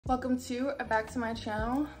Welcome back to my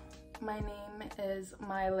channel. My name is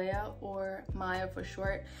Mialayaah, or Maya for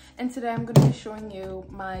short, and today I'm going to be showing you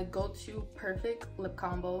my go-to perfect lip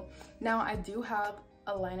combo. Now I do have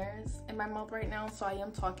liners in my mouth right now, so I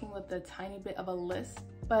am talking with a tiny bit of a lisp,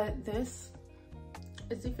 but this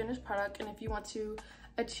is the finished product, and if you want to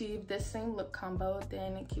achieve this same lip combo,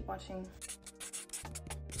 then keep watching.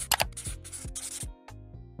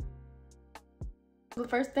 The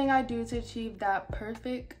first thing I do to achieve that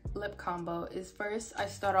perfect lip combo is first I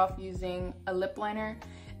start off using a lip liner,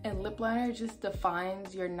 and lip liner just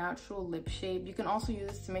defines your natural lip shape. You can also use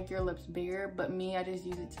this to make your lips bigger, but I just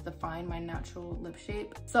use it to define my natural lip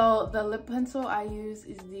shape. So the lip pencil I use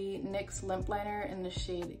is the NYX lip liner in the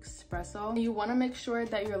shade Espresso. You want to make sure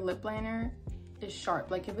that your lip liner is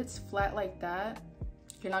sharp. Like if it's flat like that,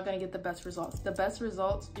 you're not going to get the best results. The best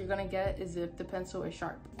results you're going to get is if the pencil is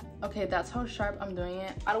sharp. Okay, that's how sharp I'm doing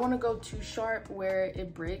it. I don't want to go too sharp where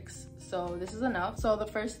it breaks, so this is enough. So the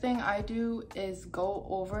first thing I do is go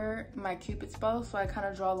over my Cupid's bow. So I kind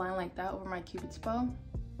of draw a line like that over my Cupid's bow.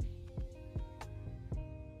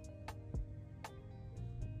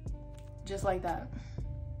 Just like that.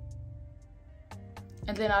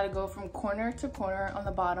 And then I go from corner to corner on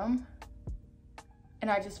the bottom.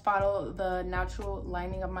 And I just follow the natural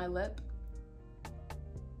lining of my lip.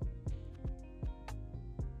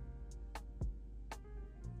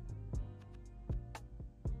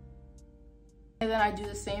 And then I do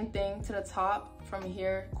the same thing to the top from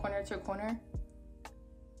here, corner to corner.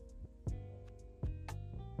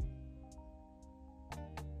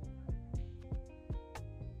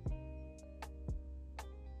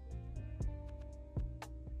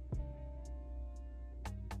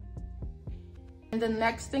 And the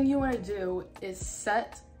next thing you want to do is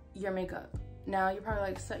set your makeup. Now you're probably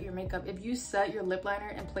like, set your makeup. If you set your lip liner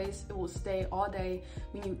in place, it will stay all day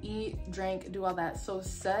when you eat, drink, do all that. So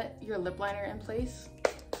set your lip liner in place.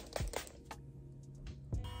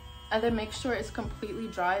 And then make sure it's completely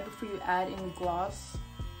dry before you add any gloss.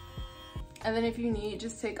 And then if you need,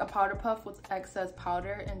 just take a powder puff with excess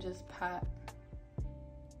powder and just pat.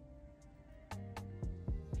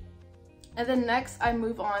 And then next I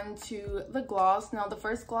move on to the gloss. Now the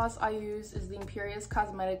first gloss I use is the Imperious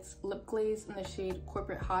Cosmetics Lip Glaze in the shade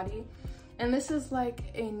Corporate Hottie. And this is like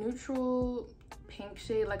a neutral pink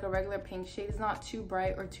shade, like a regular pink shade. It's not too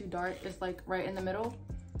bright or too dark, it's like right in the middle.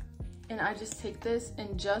 And I just take this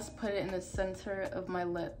and just put it in the center of my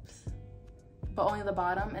lips, but only the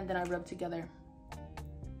bottom, and then I rub together.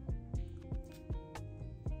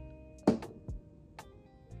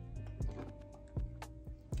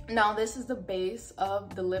 Now this is the base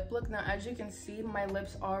of the lip look. Now as you can see, my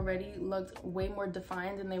lips already looked way more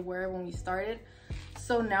defined than they were when we started.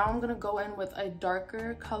 So now I'm gonna go in with a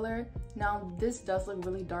darker color. Now this does look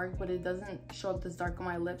really dark, but it doesn't show up this dark on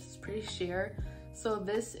my lips. It's pretty sheer. So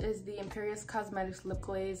this is the Imperious Cosmetics Lip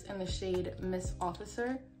Glaze in the shade Miss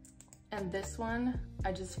Officer. And this one,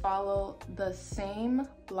 I just follow the same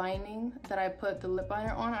lining that I put the lip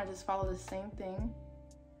liner on. I just follow the same thing.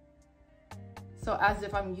 So as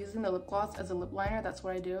if I'm using the lip gloss as a lip liner, that's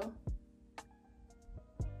what I do.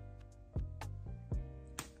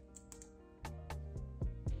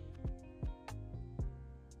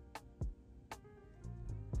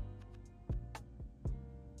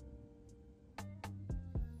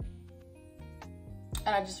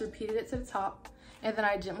 And I just repeated it to the top. And then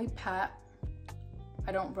I gently pat.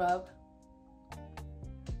 I don't rub.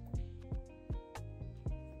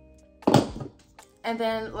 And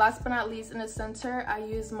then last but not least, in the center, I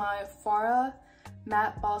use my Farah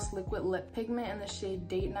Matte Boss Liquid Lip Pigment in the shade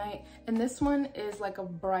Date Night. And this one is like a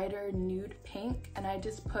brighter nude pink. And I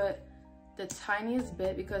just put the tiniest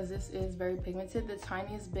bit, because this is very pigmented, the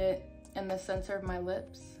tiniest bit in the center of my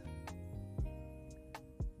lips.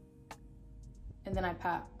 And then I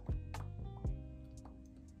pat.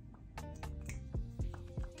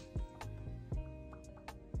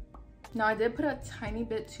 Now I did put a tiny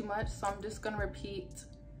bit too much, so I'm just gonna repeat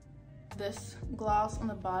this gloss on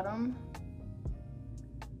the bottom.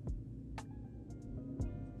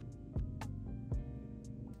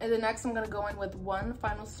 And then next I'm gonna go in with one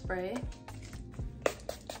final spray.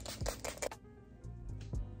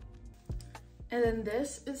 And then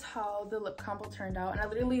this is how the lip combo turned out. And I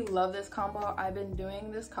literally love this combo. I've been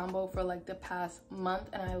doing this combo for like the past month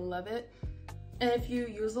and I love it. And if you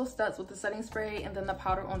use those steps with the setting spray and then the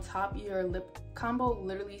powder on top, your lip combo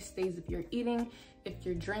literally stays if you're eating, if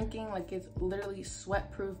you're drinking, like it's literally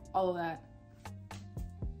sweat proof, all of that.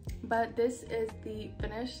 But this is the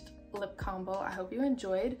finished lip combo. I hope you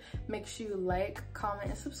enjoyed. Make sure you like, comment,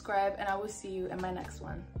 and subscribe, and I will see you in my next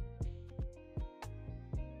one.